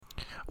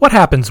what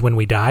happens when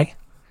we die.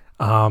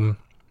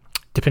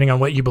 Depending on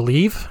what you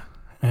believe,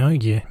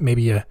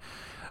 maybe you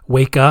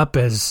wake up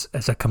as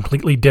a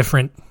completely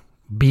different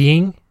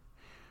being,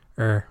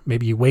 or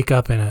maybe you wake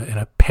up in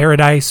a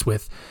paradise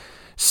with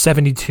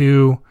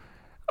 72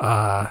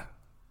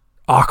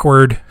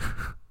 awkward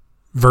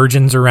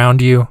virgins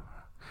around you,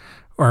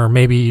 or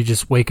maybe you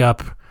just wake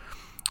up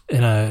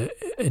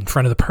in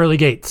front of the pearly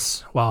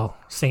gates while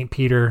St.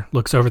 Peter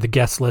looks over the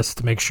guest list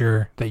to make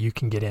sure that you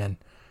can get in.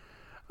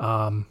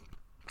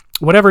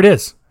 Whatever it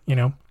is,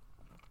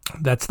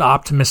 that's the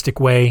optimistic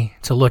way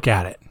to look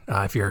at it.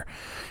 If you're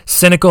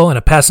cynical and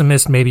a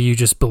pessimist, maybe you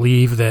just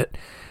believe that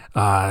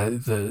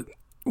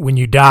when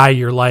you die,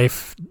 your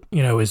life,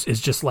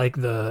 is just like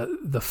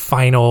the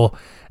final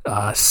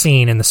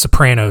scene in The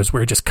Sopranos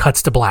where it just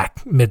cuts to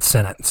black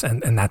mid-sentence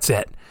and that's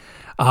it.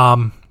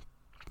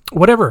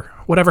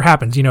 Whatever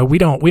happens, we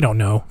don't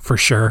know for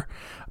sure.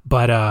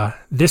 But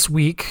this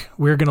week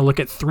we're going to look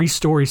at 3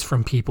 stories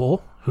from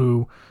people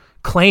who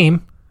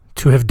claim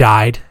to have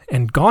died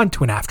and gone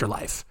to an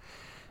afterlife,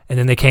 and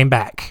then they came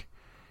back.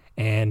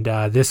 And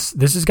this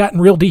has gotten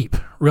real deep,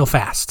 real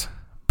fast.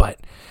 But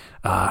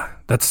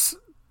it's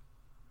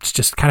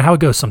just kind of how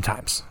it goes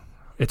sometimes.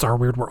 It's our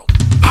weird world.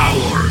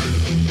 Our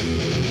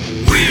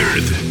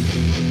weird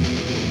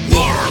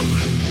world.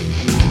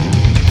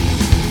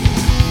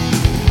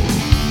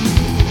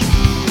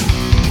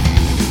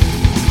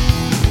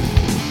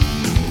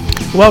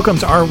 Welcome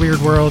to Our Weird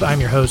World. I'm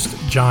your host,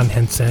 John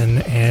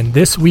Henson, and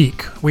this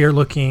week we are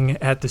looking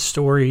at the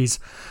stories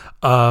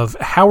of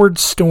Howard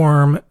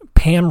Storm,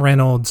 Pam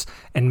Reynolds,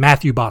 and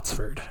Matthew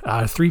Botsford,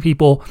 3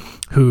 people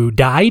who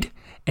died,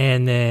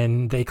 and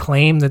then they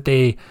claim that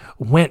they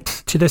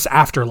went to this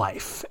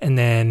afterlife, and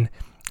then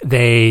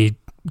they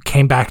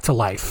came back to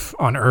life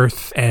on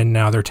Earth, and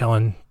now they're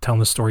telling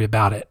the story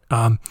about it.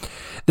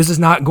 This is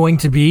not going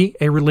to be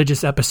a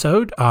religious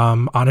episode.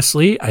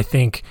 Honestly, I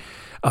think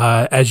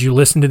as you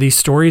listen to these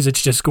stories, it's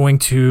just going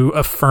to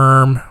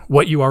affirm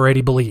what you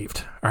already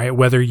believed. All right,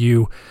 whether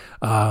you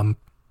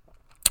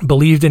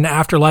believed in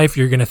afterlife,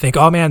 you're going to think,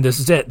 oh man, this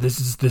is it. This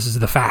is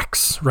the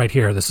facts right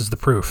here. This is the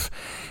proof.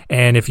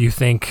 And if you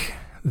think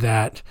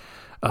that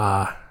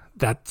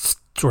that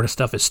sort of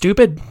stuff is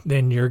stupid,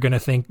 then you're going to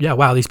think, yeah,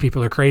 wow, these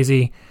people are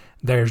crazy.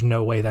 There's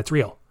no way that's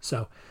real.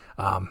 So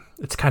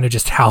it's kind of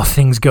just how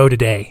things go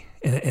today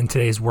in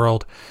today's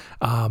world,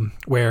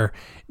 where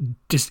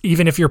just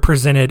even if you're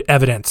presented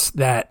evidence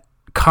that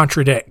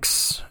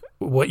contradicts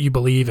what you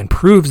believe and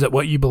proves that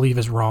what you believe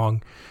is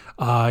wrong,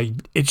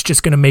 it's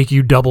just going to make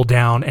you double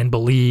down and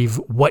believe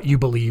what you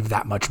believe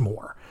that much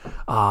more.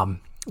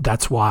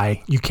 That's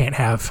why you can't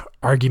have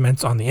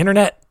arguments on the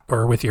internet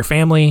or with your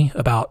family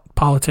about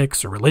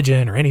politics or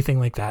religion or anything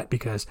like that,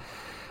 because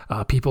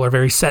people are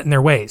very set in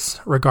their ways,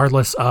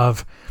 regardless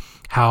of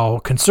how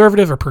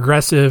conservative or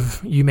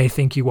progressive you may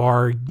think you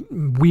are.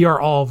 We are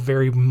all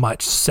very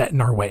much set in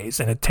our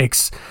ways, and it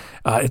takes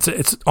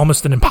it's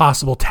almost an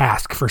impossible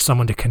task for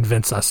someone to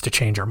convince us to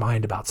change our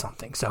mind about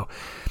something. So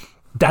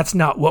that's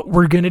not what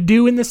we're going to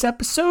do in this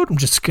episode. I'm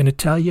just going to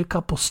tell you a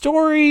couple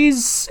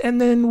stories, and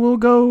then we'll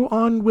go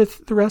on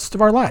with the rest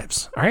of our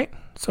lives. All right?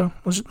 So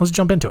let's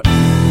jump into it.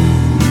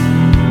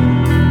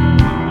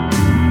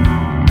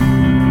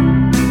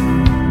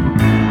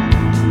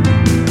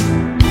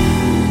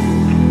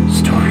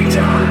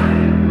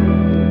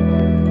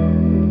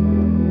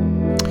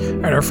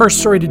 All right, our first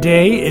story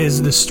today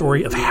is the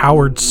story of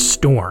Howard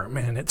Storm,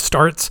 and it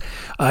starts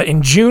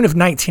in June of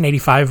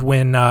 1985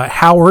 when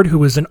Howard, who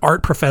was an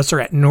art professor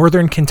at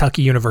Northern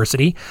Kentucky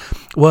University,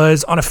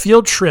 was on a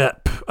field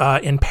trip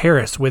in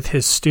Paris with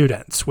his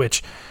students,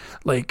 which,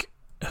 like,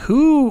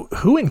 who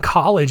in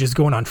college is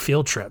going on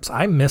field trips?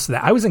 I miss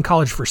that. I was in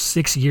college for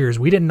 6 years.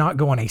 We did not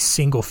go on a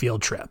single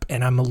field trip,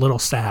 and I'm a little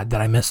sad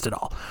that I missed it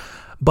all.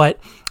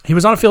 But he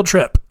was on a field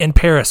trip in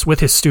Paris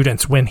with his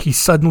students when he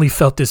suddenly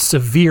felt this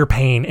severe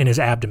pain in his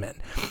abdomen.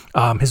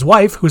 His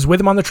wife, who was with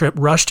him on the trip,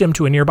 rushed him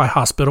to a nearby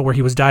hospital where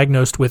he was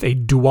diagnosed with a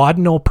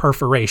duodenal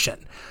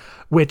perforation,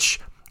 which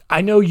I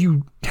know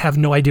you have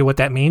no idea what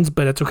that means,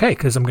 but it's okay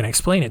because I'm going to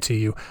explain it to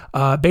you.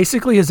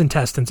 Basically, his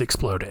intestines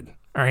exploded.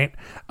 All right.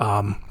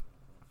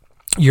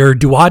 Your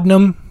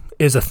duodenum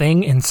is a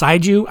thing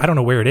inside you. I don't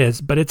know where it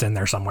is, but it's in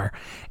there somewhere.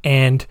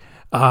 And,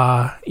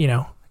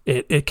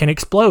 it can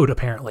explode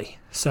apparently.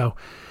 So,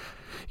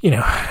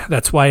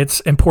 that's why it's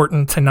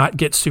important to not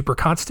get super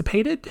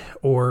constipated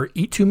or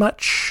eat too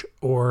much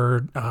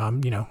or,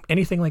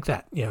 anything like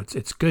that.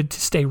 It's good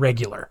to stay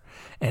regular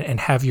and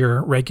have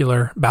your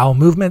regular bowel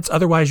movements.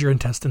 Otherwise, your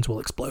intestines will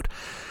explode.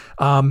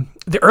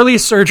 The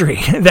earliest surgery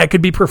that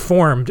could be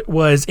performed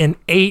was in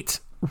 8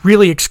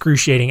 really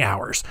excruciating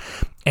hours.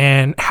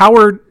 And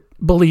Howard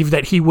believed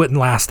that he wouldn't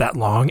last that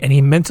long, and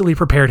he mentally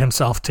prepared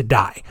himself to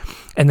die.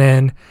 And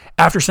then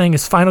after saying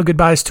his final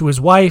goodbyes to his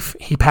wife,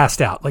 he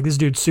passed out. Like, this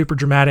dude's super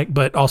dramatic,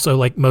 but also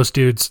like most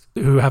dudes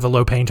who have a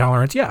low pain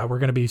tolerance, yeah, we're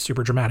going to be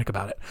super dramatic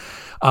about it.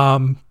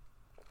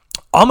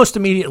 Almost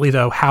immediately,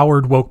 though,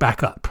 Howard woke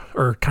back up,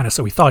 or kind of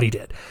so he thought he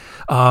did.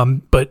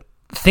 But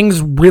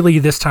things really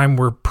this time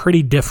were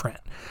pretty different.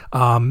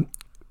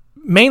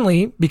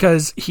 mainly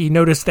because he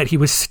noticed that he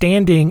was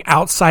standing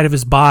outside of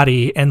his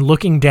body and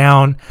looking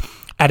down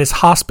at his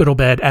hospital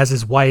bed as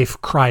his wife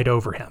cried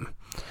over him.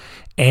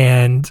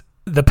 And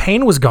the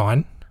pain was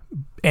gone,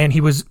 and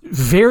he was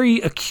very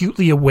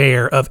acutely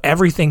aware of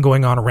everything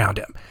going on around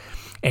him.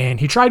 And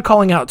he tried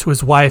calling out to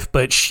his wife,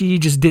 but she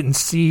just didn't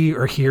see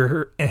or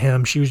hear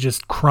him. She was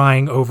just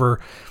crying over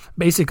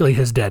basically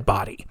his dead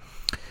body.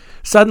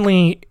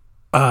 Suddenly,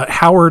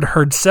 Howard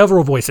heard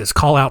several voices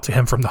call out to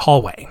him from the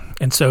hallway.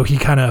 And so he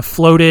kind of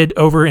floated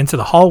over into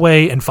the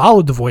hallway and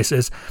followed the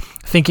voices,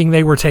 thinking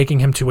they were taking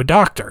him to a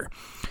doctor.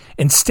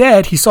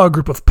 Instead, he saw a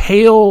group of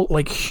pale,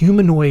 like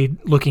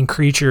humanoid-looking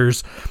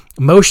creatures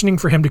motioning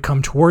for him to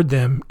come toward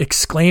them,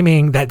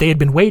 exclaiming that they had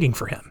been waiting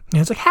for him. And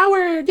it's like,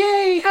 Howard,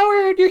 yay,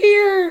 Howard, you're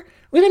here.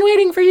 We've been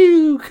waiting for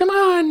you. Come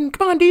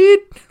on, dude.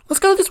 Let's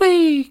go this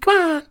way. Come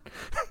on.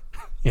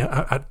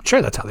 Yeah, I'm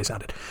sure that's how they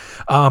sounded.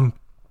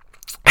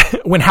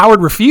 When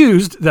Howard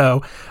refused,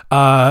 though,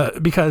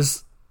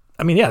 because,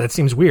 I mean, yeah, that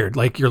seems weird.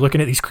 Like, you're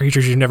looking at these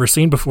creatures you've never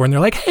seen before, and they're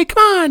like, hey,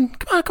 come on,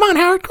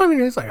 Howard, come on.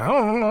 And it's like, I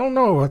don't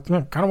know. I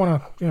kind of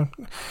want to,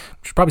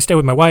 should probably stay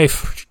with my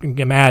wife. She can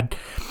get mad.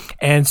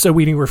 And so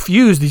when he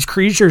refused, these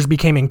creatures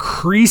became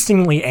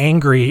increasingly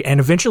angry and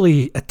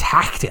eventually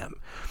attacked him.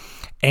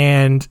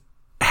 And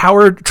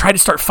Howard tried to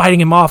start fighting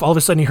him off. All of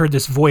a sudden, he heard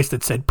this voice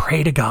that said,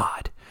 pray to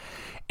God.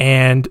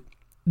 And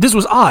this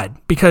was odd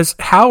because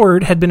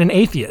Howard had been an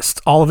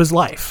atheist all of his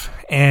life.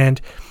 And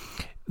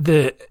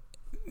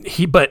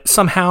but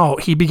somehow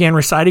he began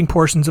reciting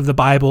portions of the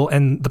Bible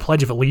and the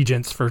Pledge of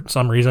Allegiance for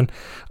some reason.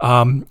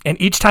 And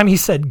each time he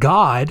said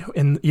God,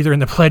 either in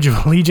the Pledge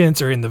of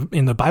Allegiance or in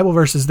the Bible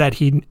verses that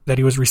he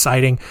was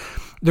reciting,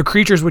 the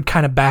creatures would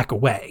kind of back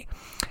away.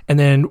 And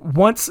then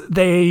once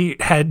they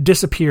had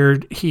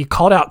disappeared, he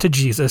called out to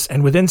Jesus,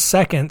 and within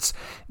seconds,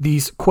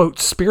 these, quote,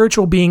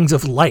 spiritual beings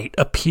of light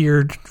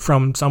appeared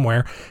from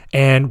somewhere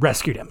and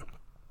rescued him.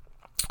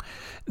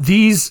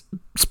 These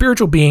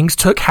spiritual beings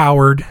took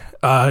Howard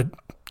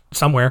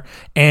somewhere,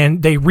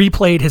 and they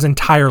replayed his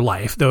entire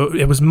life, though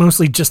it was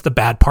mostly just the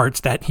bad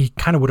parts that he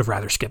kind of would have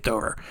rather skipped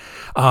over.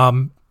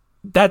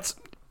 That's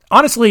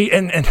honestly,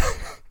 and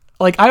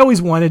like, I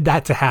always wanted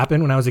that to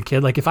happen when I was a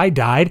kid. Like, if I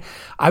died,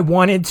 I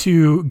wanted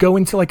to go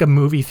into like a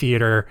movie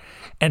theater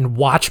and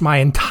watch my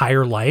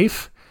entire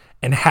life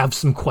and have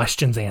some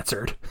questions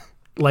answered.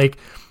 Like,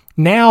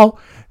 now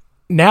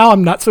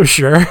I'm not so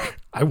sure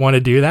I want to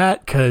do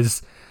that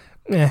because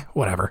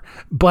whatever.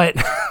 But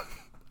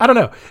I don't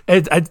know.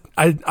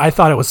 I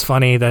thought it was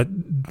funny that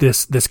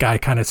this guy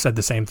kind of said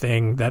the same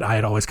thing that I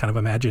had always kind of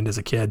imagined as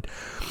a kid.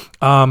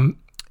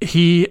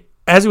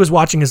 As he was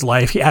watching his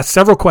life, he asked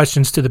several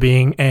questions to the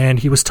being, and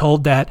he was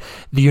told that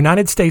the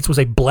United States was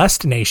a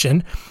blessed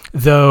nation,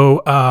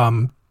 though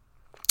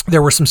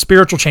there were some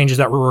spiritual changes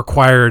that were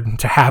required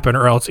to happen,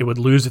 or else it would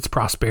lose its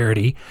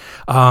prosperity.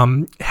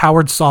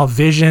 Howard saw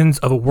visions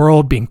of a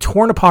world being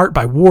torn apart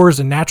by wars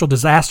and natural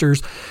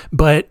disasters,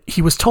 but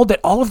he was told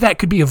that all of that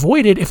could be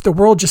avoided if the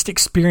world just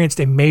experienced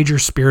a major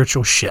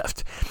spiritual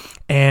shift.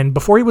 And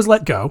before he was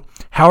let go,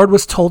 Howard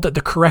was told that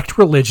the correct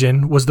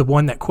religion was the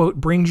one that, quote,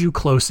 brings you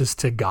closest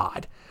to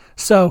God.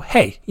 So,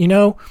 hey,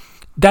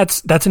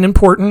 that's an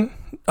important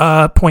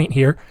point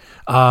here.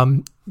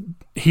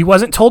 He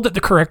wasn't told that the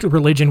correct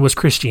religion was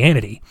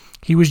Christianity.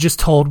 He was just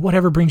told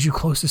whatever brings you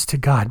closest to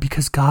God,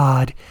 because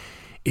God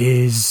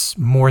is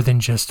more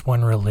than just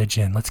one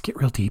religion. Let's get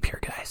real deep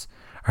here, guys.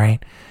 All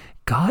right.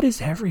 God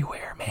is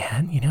everywhere,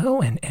 man,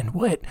 and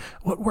what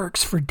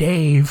works for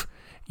Dave,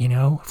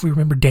 if we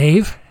remember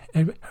Dave.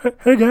 Hey,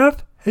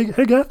 Gath. Hey,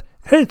 Gath.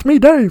 Hey, it's me,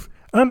 Dave.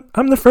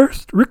 I'm the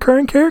first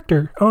recurring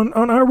character on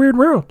Our Weird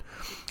World.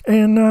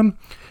 And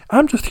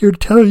I'm just here to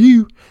tell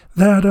you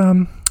that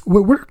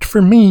what worked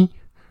for me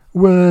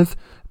was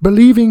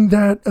believing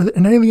that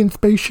an alien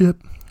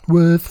spaceship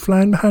was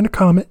flying behind a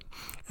comet,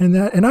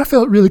 and I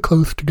felt really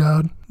close to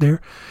God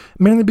there,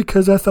 mainly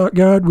because I thought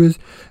God was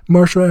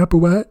Marshall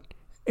Applewhite,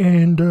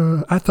 and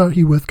I thought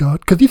he was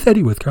God, because he said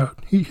he was God.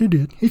 He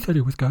did. He said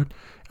he was God,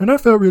 and I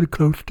felt really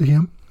close to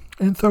him.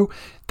 And so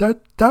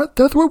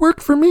that's what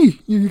worked for me,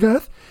 you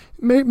guys.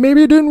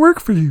 Maybe it didn't work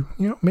for you.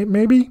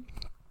 Maybe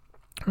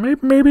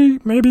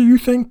you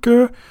think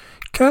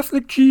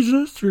Catholic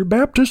Jesus or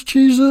Baptist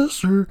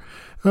Jesus or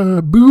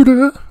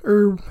Buddha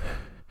or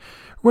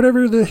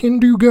whatever the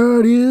Hindu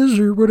god is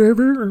or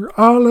whatever, or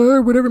Allah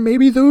or whatever.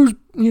 Maybe those,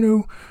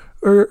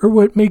 are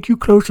what make you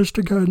closest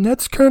to God. And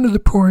that's kind of the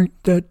point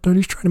that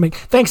he's trying to make.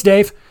 Thanks,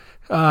 Dave.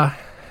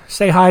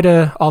 Say hi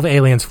to all the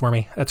aliens for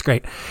me. That's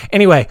great.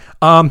 Anyway,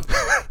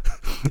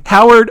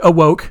 Howard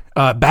awoke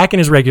back in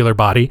his regular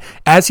body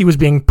as he was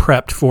being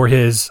prepped for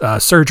his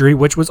surgery,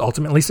 which was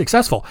ultimately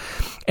successful.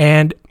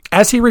 And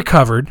as he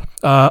recovered,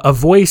 a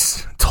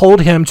voice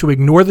told him to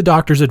ignore the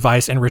doctor's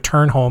advice and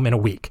return home in a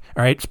week.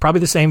 All right. It's probably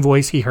the same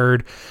voice he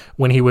heard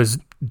when he was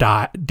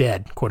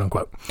dead, quote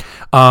unquote.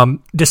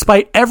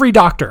 Despite every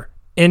doctor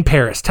in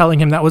Paris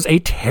telling him that was a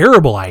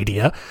terrible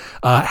idea,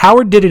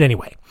 Howard did it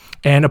anyway.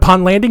 And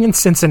upon landing in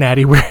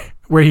Cincinnati,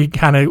 where he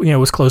kind of,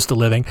 was close to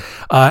living,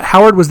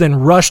 Howard was then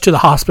rushed to the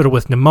hospital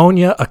with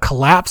pneumonia, a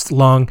collapsed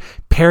lung,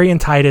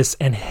 peritonitis,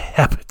 and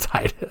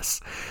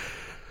hepatitis.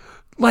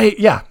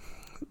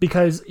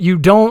 Because you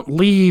don't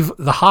leave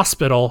the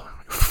hospital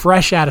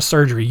fresh out of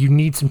surgery. You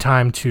need some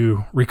time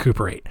to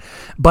recuperate.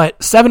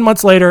 But 7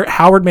 months later,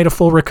 Howard made a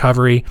full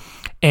recovery,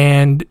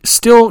 and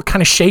still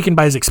kind of shaken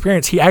by his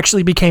experience, he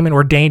actually became an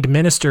ordained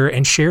minister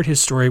and shared his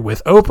story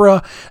with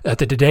Oprah,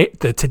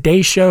 the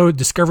Today Show,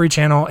 Discovery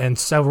Channel, and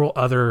several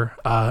other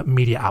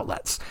media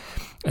outlets.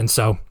 And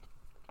so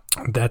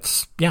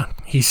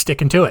he's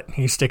sticking to it.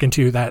 He's sticking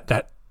to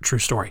that true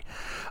story.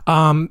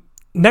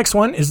 Next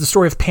one is the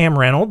story of Pam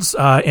Reynolds.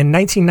 In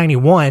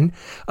 1991,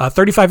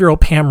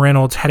 35-year-old Pam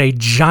Reynolds had a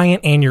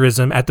giant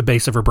aneurysm at the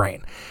base of her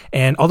brain.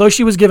 And although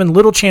she was given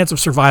little chance of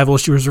survival,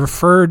 she was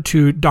referred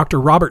to Dr.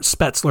 Robert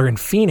Spetzler in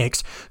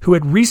Phoenix, who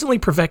had recently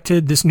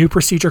perfected this new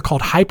procedure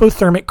called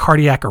hypothermic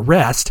cardiac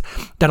arrest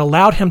that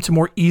allowed him to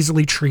more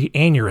easily treat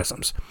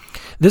aneurysms.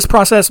 This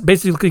process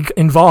basically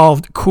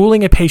involved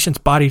cooling a patient's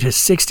body to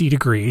 60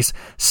 degrees,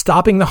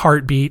 stopping the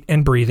heartbeat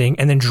and breathing,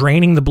 and then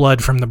draining the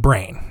blood from the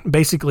brain.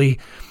 Basically,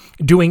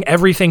 doing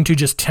everything to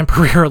just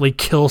temporarily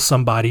kill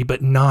somebody,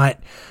 but not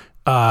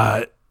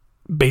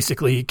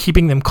basically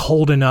keeping them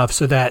cold enough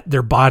so that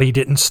their body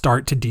didn't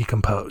start to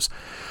decompose.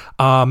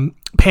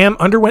 Pam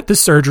underwent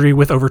this surgery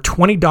with over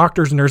 20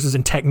 doctors, nurses,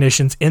 and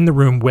technicians in the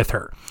room with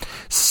her.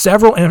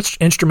 Several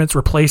instruments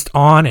were placed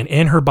on and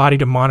in her body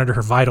to monitor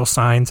her vital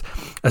signs.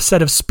 A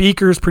set of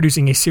speakers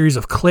producing a series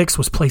of clicks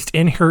was placed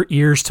in her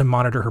ears to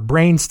monitor her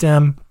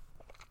brainstem.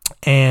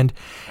 And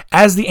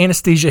as the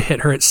anesthesia hit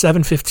her at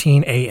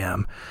 7:15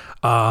 a.m.,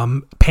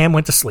 Pam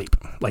went to sleep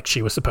like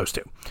she was supposed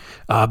to.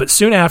 But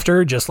soon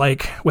after, just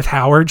like with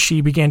Howard,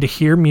 she began to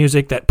hear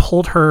music that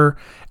pulled her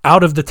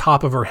out of the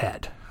top of her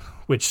head,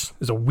 which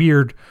is a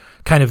weird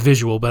kind of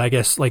visual, but I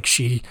guess like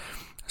she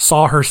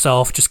saw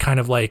herself just kind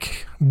of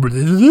like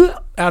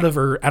out of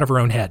her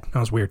own head. That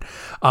was weird.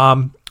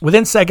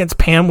 Within seconds,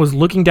 Pam was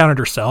looking down at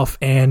herself,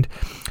 and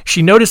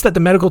she noticed that the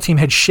medical team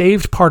had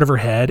shaved part of her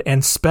head,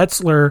 and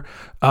Spetzler,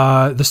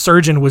 the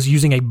surgeon, was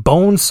using a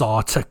bone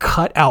saw to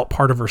cut out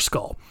part of her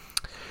skull.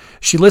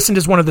 She listened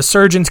as one of the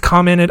surgeons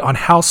commented on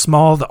how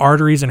small the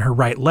arteries in her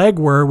right leg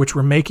were, which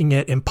were making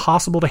it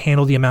impossible to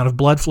handle the amount of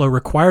blood flow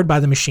required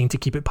by the machine to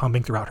keep it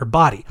pumping throughout her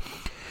body.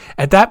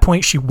 At that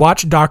point, she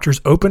watched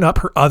doctors open up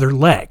her other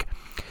leg.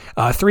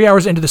 3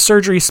 hours into the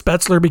surgery,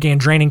 Spetzler began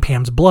draining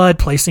Pam's blood,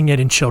 placing it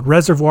in chilled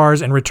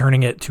reservoirs and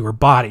returning it to her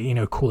body,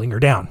 cooling her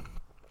down.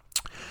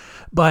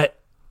 But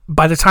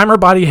by the time her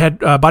body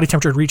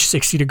temperature had reached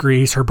 60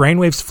 degrees, her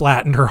brainwaves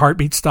flattened, her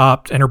heartbeat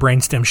stopped, and her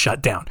brainstem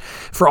shut down.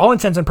 For all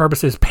intents and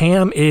purposes,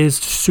 Pam is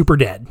super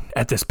dead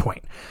at this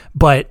point.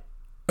 But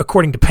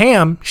according to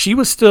Pam, she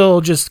was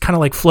still just kind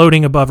of like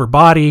floating above her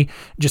body,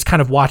 just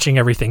kind of watching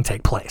everything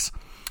take place.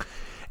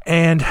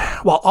 And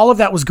while all of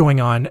that was going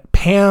on,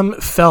 Pam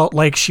felt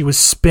like she was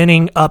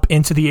spinning up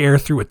into the air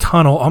through a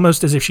tunnel,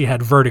 almost as if she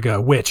had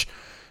vertigo, which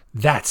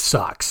that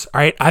sucks.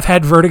 All right. I've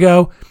had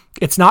vertigo.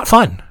 It's not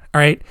fun. All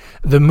right.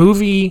 The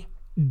movie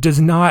does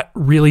not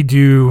really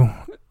do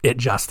it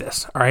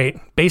justice. All right.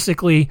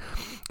 Basically,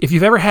 if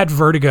you've ever had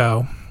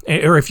vertigo,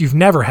 or if you've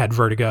never had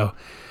vertigo,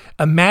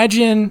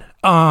 imagine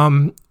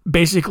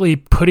basically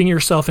putting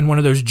yourself in one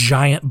of those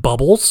giant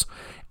bubbles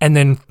and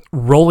then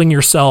rolling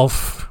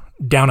yourself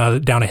down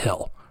a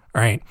hill.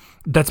 All right.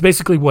 That's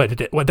basically what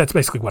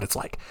it's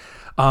like.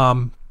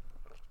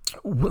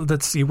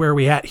 Let's see where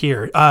we at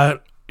here.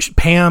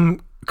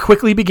 Pam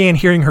quickly began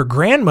hearing her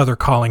grandmother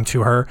calling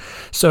to her.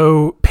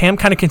 So Pam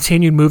kind of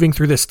continued moving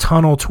through this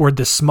tunnel toward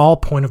this small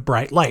point of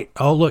bright light.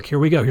 Oh, look, here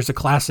we go. Here's a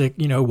classic,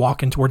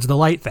 walking towards the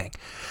light thing.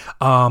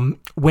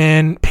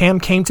 When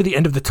Pam came to the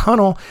end of the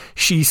tunnel,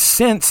 she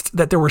sensed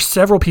that there were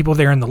several people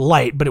there in the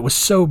light, but it was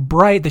so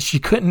bright that she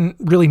couldn't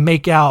really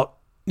make out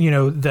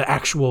the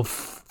actual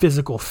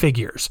physical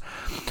figures.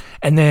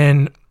 And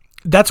then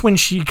that's when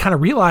she kind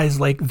of realized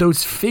like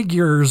those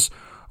figures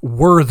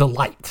were the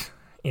light,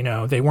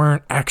 they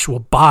weren't actual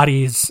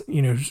bodies,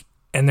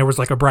 and there was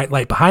like a bright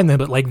light behind them,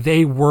 but like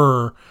they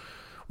were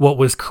what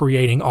was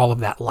creating all of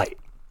that light.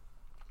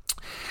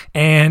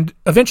 And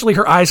eventually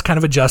her eyes kind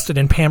of adjusted,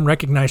 and Pam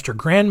recognized her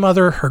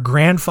grandmother, her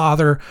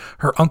grandfather,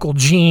 her Uncle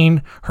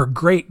Gene, her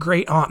great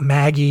aunt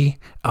Maggie,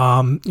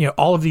 all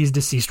of these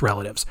deceased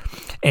relatives.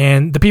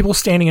 And the people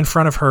standing in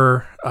front of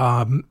her,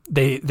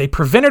 they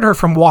prevented her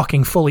from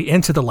walking fully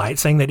into the light,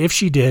 saying that if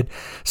she did,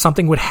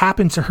 something would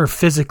happen to her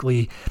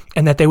physically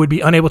and that they would be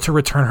unable to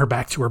return her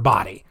back to her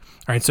body.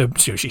 All right, so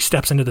she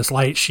steps into this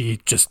light. She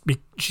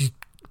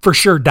for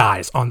sure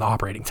dies on the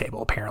operating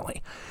table,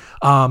 apparently.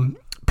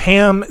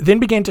 Pam then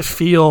began to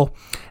feel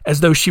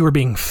as though she were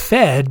being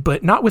fed,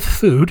 but not with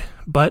food,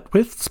 but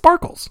with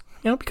sparkles,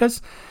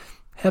 because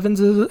heaven's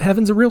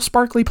a real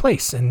sparkly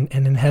place. And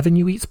in heaven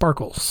you eat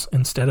sparkles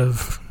instead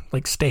of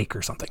like steak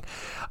or something.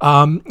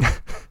 I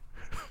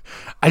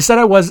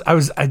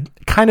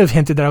kind of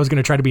hinted that I was going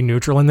to try to be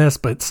neutral in this,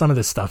 but some of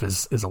this stuff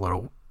is a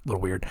little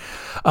little weird.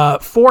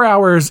 4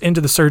 hours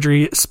into the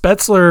surgery,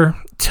 Spetzler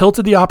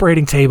tilted the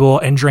operating table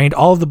and drained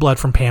all of the blood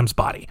from Pam's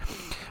body.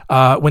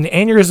 With the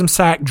aneurysm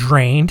sac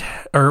drained,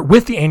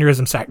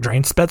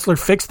 Spetzler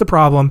fixed the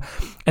problem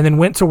and then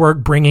went to work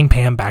bringing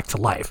Pam back to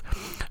life.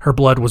 Her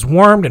blood was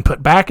warmed and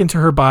put back into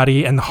her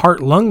body, and the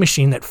heart-lung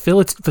machine that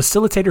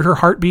facilitated her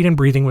heartbeat and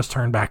breathing was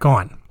turned back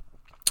on.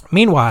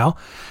 Meanwhile,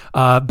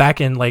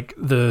 back in like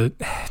the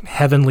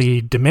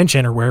heavenly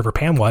dimension or wherever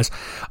Pam was,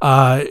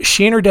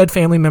 she and her dead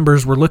family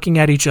members were looking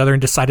at each other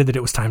and decided that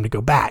it was time to go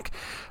back.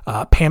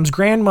 Pam's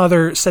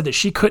grandmother said that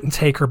she couldn't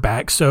take her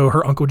back, so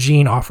her Uncle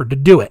Gene offered to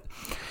do it.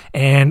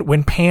 And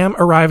when Pam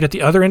arrived at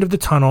the other end of the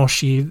tunnel,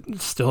 she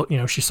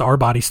saw her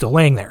body still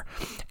laying there.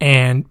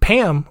 And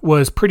Pam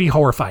was pretty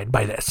horrified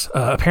by this.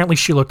 Apparently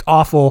she looked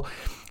awful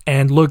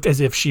and looked as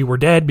if she were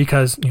dead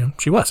because,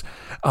 she was.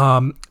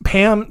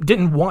 Pam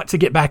didn't want to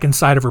get back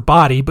inside of her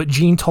body, but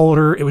Gene told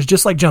her it was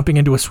just like jumping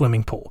into a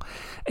swimming pool.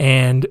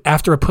 And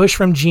after a push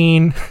from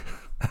Gene,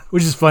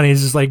 which is funny, it's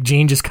just like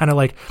Gene just kind of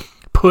like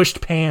pushed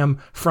Pam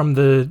from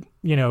the,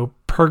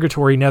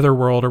 purgatory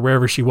netherworld or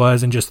wherever she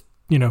was and just,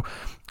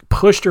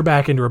 pushed her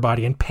back into her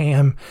body, and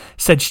Pam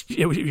said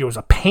it was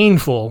a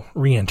painful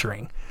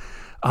re-entering.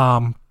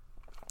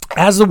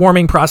 As the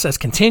warming process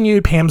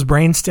continued, Pam's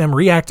brainstem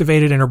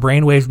reactivated and her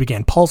brainwaves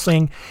began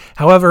pulsing.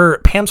 However,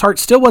 Pam's heart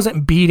still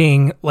wasn't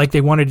beating like they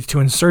wanted it to,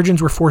 and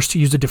surgeons were forced to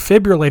use a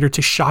defibrillator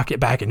to shock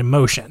it back into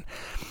motion.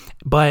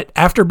 But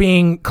after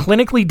being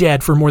clinically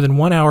dead for more than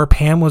 1 hour,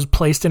 Pam was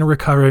placed in a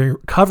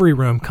recovery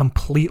room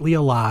completely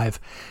alive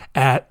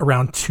at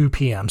around 2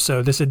 p.m.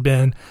 So this had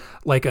been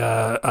like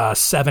a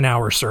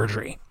 7-hour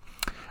surgery.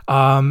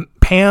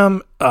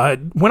 Pam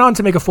went on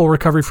to make a full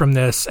recovery from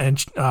this,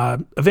 and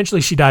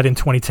eventually she died in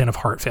 2010 of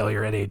heart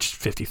failure at age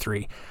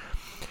 53.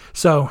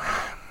 So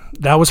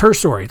that was her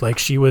story. Like,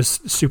 she was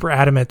super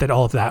adamant that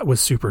all of that was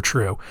super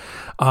true.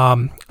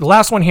 The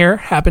last one here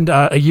happened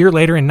a year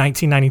later in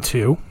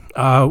 1992.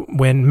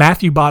 When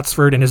Matthew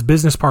Botsford and his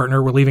business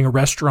partner were leaving a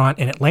restaurant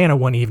in Atlanta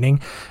one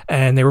evening,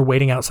 and they were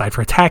waiting outside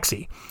for a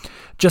taxi.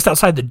 Just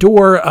outside the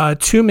door,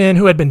 2 men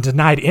who had been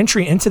denied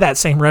entry into that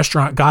same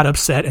restaurant got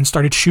upset and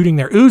started shooting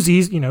their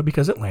Uzis,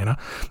 because Atlanta,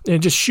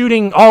 and just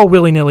shooting all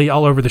willy-nilly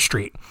all over the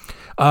street.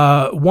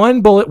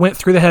 One bullet went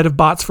through the head of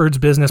Botsford's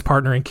business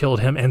partner and killed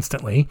him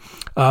instantly.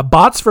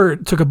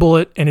 Botsford took a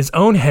bullet in his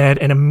own head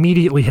and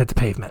immediately hit the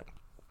pavement.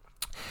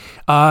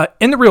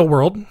 In the real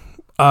world,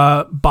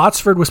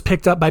 Botsford was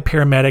picked up by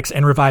paramedics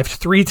and revived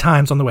 3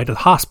 times on the way to the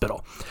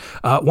hospital.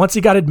 Once he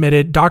got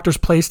admitted, doctors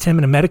placed him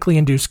in a medically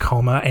induced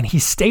coma, and he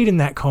stayed in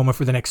that coma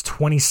for the next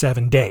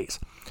 27 days.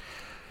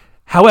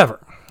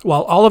 However,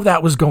 while all of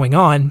that was going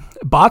on,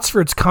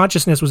 Botsford's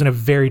consciousness was in a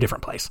very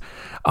different place.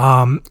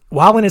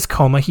 While in his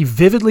coma, he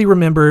vividly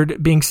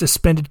remembered being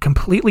suspended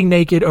completely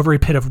naked over a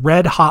pit of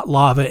red-hot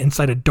lava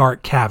inside a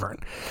dark cavern.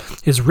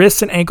 His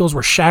wrists and ankles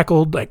were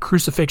shackled like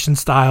crucifixion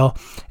style,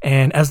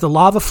 and as the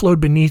lava flowed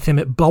beneath him,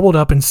 it bubbled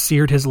up and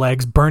seared his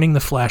legs, burning the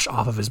flesh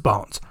off of his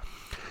bones.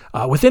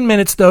 Within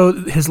minutes, though,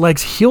 his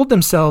legs healed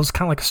themselves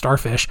kind of like a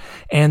starfish,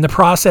 and the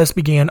process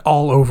began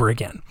all over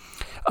again.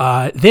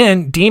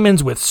 Then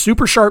demons with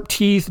super sharp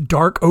teeth,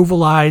 dark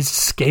oval eyes,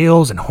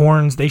 scales, and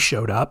horns, they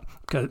showed up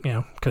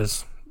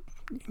because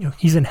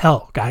he's in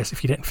hell, guys,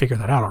 if you didn't figure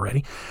that out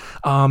already.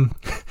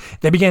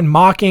 They began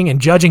mocking and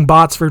judging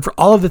Botsford for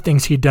all of the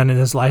things he'd done in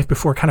his life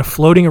before kind of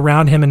floating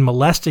around him and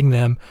molesting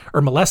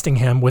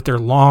him with their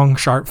long,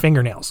 sharp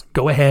fingernails.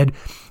 Go ahead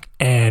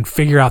and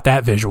figure out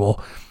that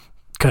visual,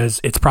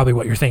 because it's probably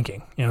what you're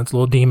thinking. It's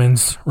little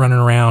demons running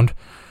around,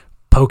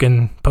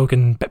 poking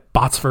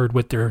Botsford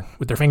with their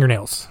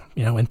fingernails,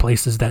 in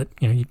places that,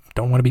 you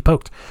don't want to be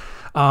poked.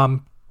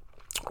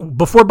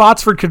 Before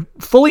Botsford could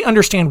fully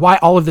understand why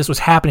all of this was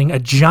happening, a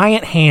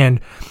giant hand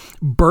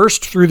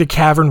burst through the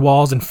cavern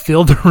walls and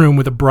filled the room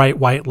with a bright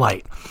white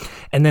light.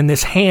 And then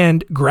this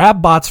hand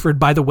grabbed Botsford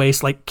by the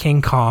waist like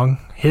King Kong.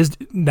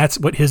 That's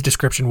what his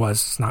description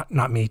was. It's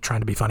not me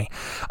trying to be funny.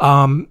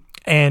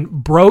 And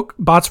broke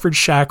Botsford's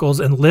shackles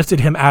and lifted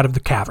him out of the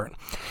cavern.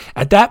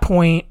 At that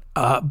point,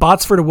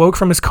 Botsford awoke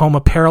from his coma,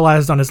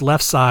 paralyzed on his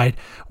left side,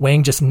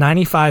 weighing just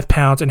 95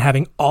 pounds and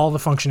having all the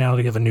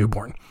functionality of a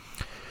newborn.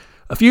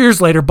 A few years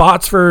later,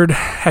 Botsford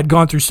had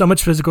gone through so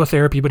much physical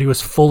therapy, but he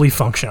was fully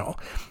functional.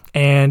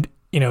 And,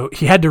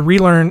 he had to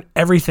relearn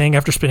everything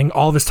after spending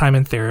all of his time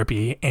in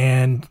therapy.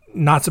 And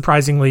not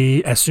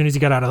surprisingly, as soon as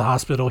he got out of the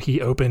hospital, he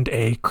opened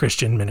a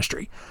Christian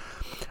ministry.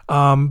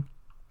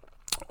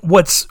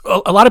 What's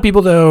a lot of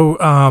people, though,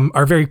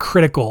 are very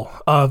critical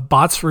of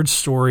Botsford's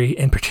story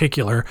in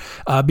particular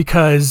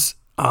because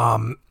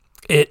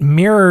it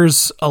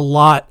mirrors a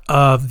lot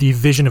of the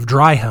Vision of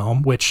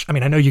Dryhelm, which, I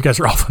know you guys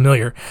are all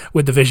familiar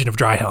with the Vision of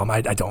Dryhelm.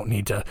 I don't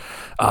need to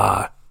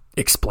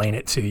explain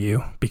it to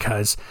you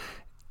because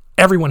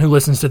everyone who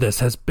listens to this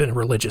has been a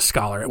religious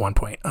scholar at one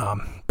point.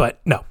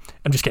 But no,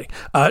 I'm just kidding.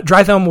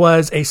 Dryhelm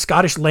was a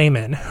Scottish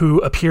layman who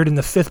appeared in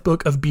the 5th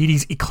book of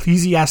Bede's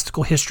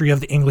Ecclesiastical History of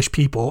the English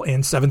People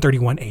in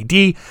 731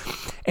 AD.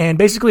 And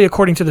basically,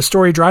 according to the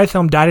story,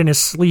 Dryhelm died in his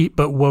sleep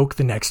but woke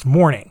the next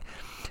morning.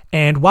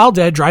 And while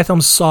dead,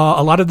 Drythelm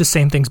saw a lot of the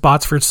same things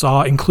Botsford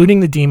saw, including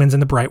the demons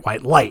and the bright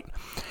white light.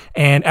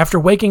 And after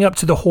waking up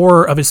to the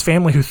horror of his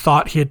family who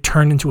thought he had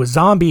turned into a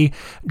zombie,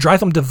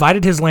 Drythelm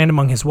divided his land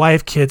among his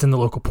wife, kids, and the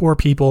local poor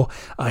people.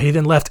 He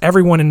then left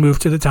everyone and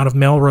moved to the town of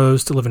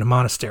Melrose to live in a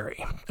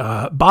monastery.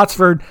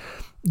 Botsford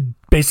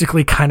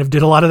basically kind of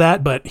did a lot of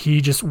that, but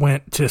he just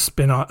went on to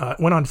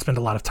spend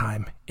a lot of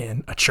time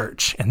in a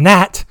church. And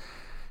that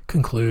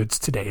concludes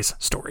today's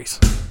stories.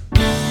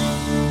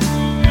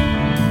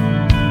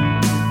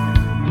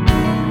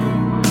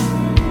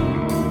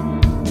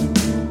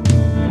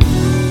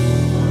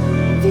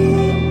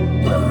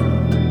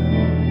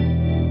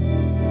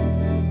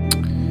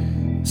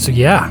 So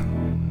yeah,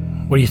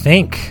 what do you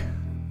think?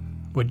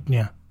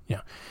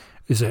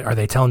 Are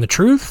they telling the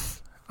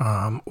truth,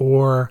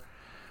 or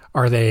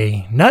are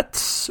they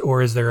nuts,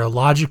 or is there a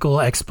logical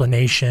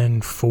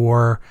explanation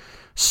for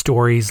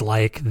stories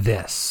like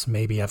this?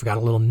 Maybe I've got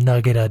a little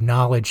nugget of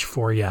knowledge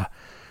for you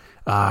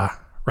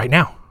right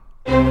now.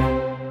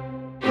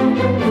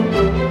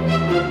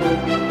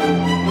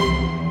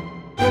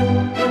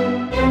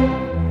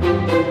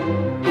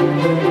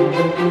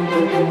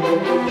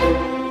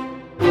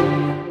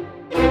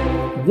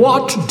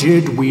 What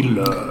did we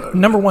learn?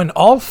 Number one,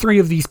 all three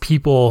of these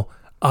people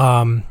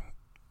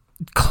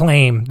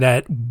claim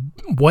that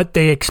what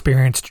they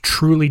experienced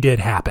truly did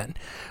happen.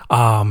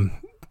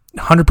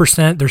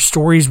 100%, their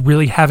stories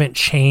really haven't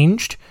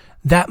changed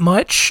that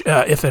much,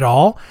 if at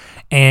all.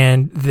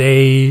 And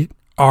they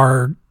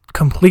are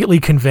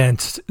completely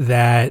convinced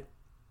that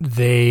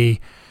they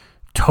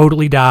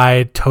totally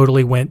died,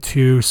 totally went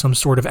to some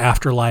sort of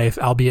afterlife,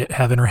 albeit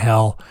heaven or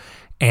hell,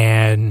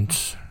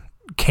 and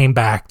came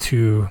back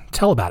to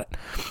tell about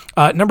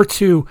it. Number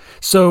two,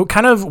 so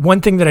kind of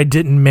one thing that I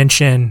didn't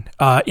mention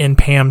in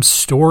Pam's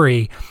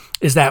story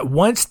is that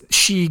once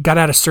she got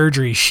out of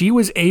surgery, she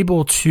was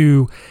able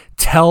to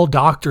tell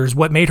doctors.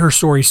 What made her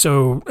story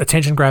so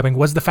attention-grabbing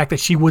was the fact that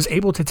she was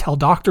able to tell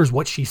doctors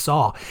what she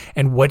saw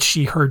and what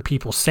she heard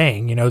people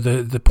saying. You know,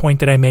 the point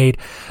that I made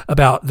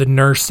about the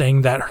nurse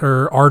saying that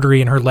her artery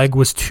in her leg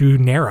was too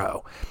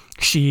narrow.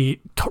 She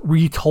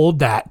retold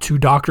that to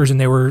doctors, and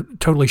they were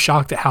totally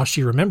shocked at how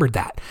she remembered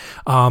that.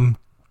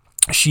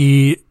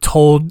 She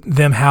told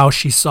them how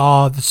she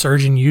saw the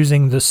surgeon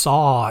using the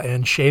saw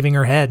and shaving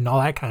her head and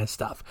all that kind of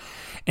stuff.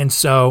 And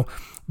so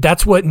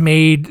that's what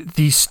made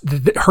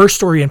her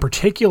story in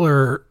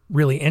particular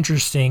really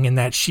interesting, in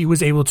that she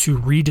was able to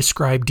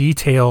re-describe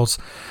details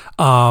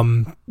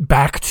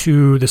back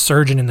to the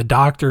surgeon and the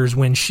doctors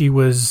when she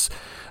was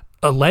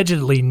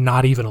allegedly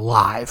not even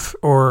alive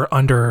or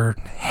under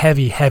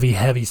heavy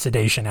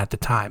sedation at the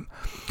time.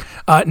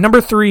 Number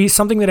three,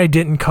 something that I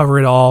didn't cover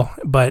at all,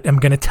 but I'm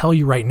going to tell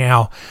you right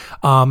now.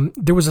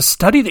 There was a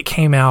study that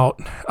came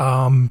out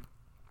a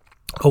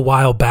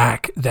while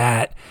back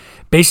that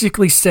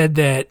basically said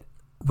that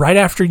right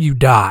after you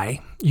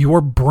die,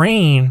 your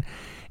brain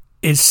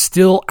is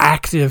still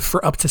active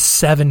for up to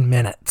 7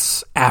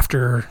 minutes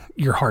after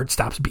your heart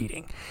stops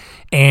beating.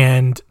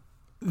 And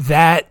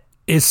that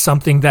is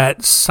something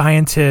that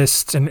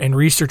scientists and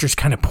researchers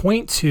kind of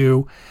point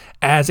to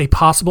as a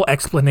possible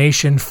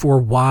explanation for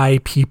why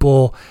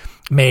people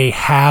may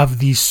have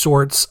these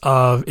sorts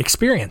of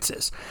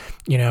experiences.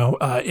 You know,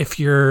 if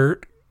you're,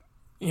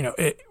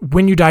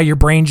 when you die, your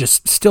brain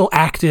just still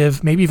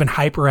active, maybe even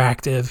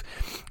hyperactive,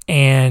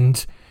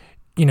 and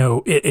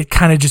it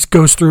kind of just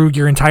goes through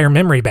your entire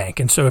memory bank.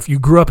 And so if you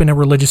grew up in a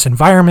religious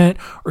environment,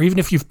 or even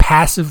if you've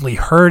passively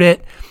heard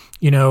it,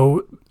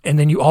 and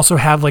then you also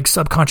have like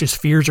subconscious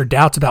fears or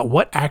doubts about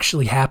what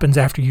actually happens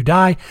after you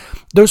die,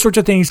 those sorts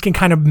of things can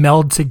kind of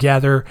meld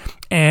together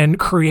and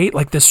create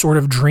like this sort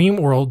of dream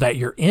world that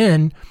you're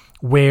in,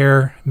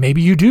 where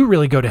maybe you do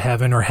really go to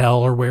heaven or hell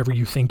or wherever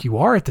you think you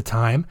are at the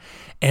time.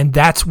 And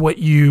that's what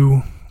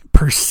you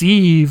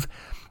perceive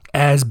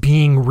as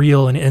being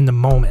real and in the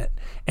moment,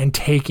 and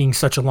taking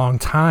such a long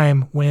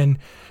time when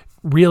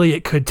really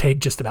it could take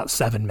just about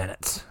 7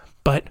 minutes.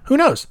 But who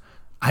knows?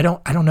 I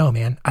don't know,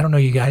 man. I don't know,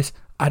 you guys.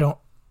 I don't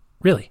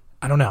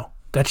know.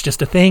 That's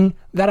just a thing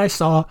that I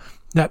saw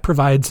that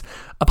provides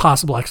a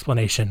possible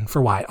explanation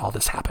for why all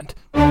this happened.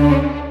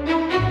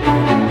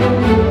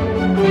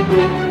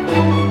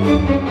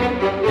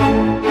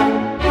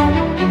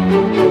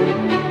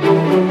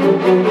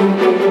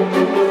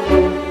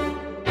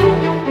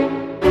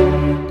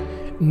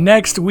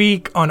 Next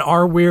week on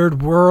Our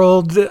Weird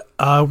World,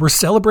 we're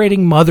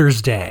celebrating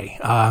Mother's Day.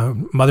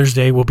 Mother's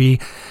Day will be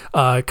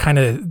kind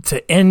of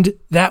to end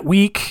that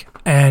week,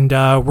 and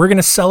we're going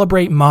to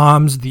celebrate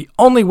moms the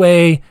only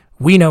way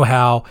we know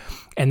how,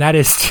 and that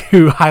is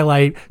to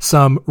highlight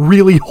some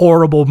really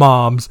horrible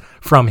moms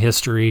from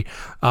history.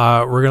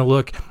 We're going to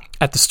look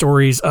at the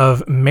stories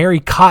of Mary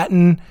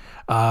Cotton,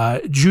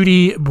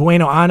 Judy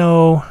Bueno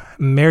Anno,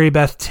 Mary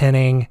Beth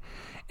Tinning,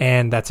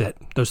 and that's it.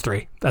 Those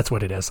three. That's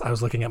what it is. I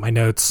was looking at my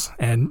notes,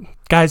 and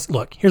guys,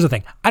 look, here's the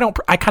thing.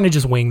 I kind of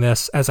just wing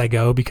this as I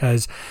go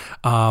because,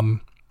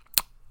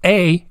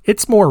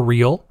 it's more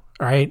real,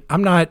 right?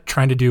 I'm not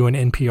trying to do an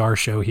NPR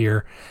show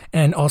here.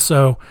 And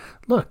also,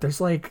 look,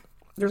 there's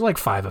there's like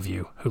 5 of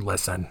you who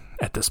listen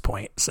at this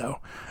point. So,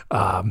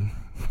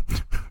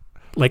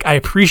 like, I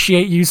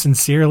appreciate you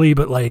sincerely,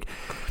 but like,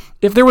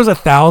 if there was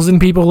 1,000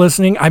 people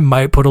listening, I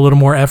might put a little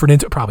more effort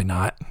into it. Probably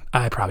not.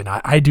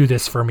 I do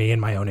this for me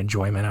and my own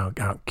enjoyment.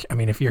 I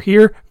mean, if you're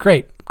here,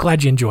 great.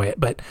 Glad you enjoy it.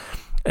 But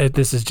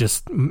this is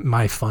just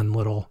my fun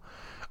little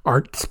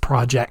arts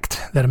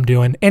project that I'm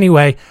doing.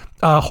 Anyway,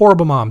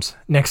 Horrible Moms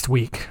next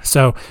week.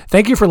 So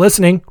thank you for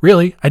listening.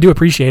 Really, I do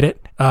appreciate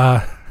it.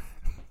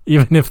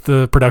 Even if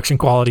the production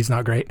quality is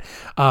not great.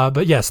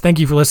 But yes, thank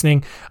you for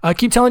listening.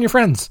 Keep telling your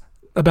friends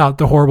about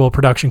the horrible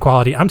production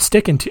quality. I'm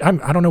sticking to,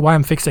 I don't know why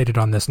I'm fixated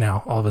on this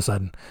now all of a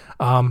sudden.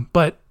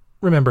 But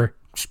remember,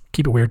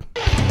 keep it weird.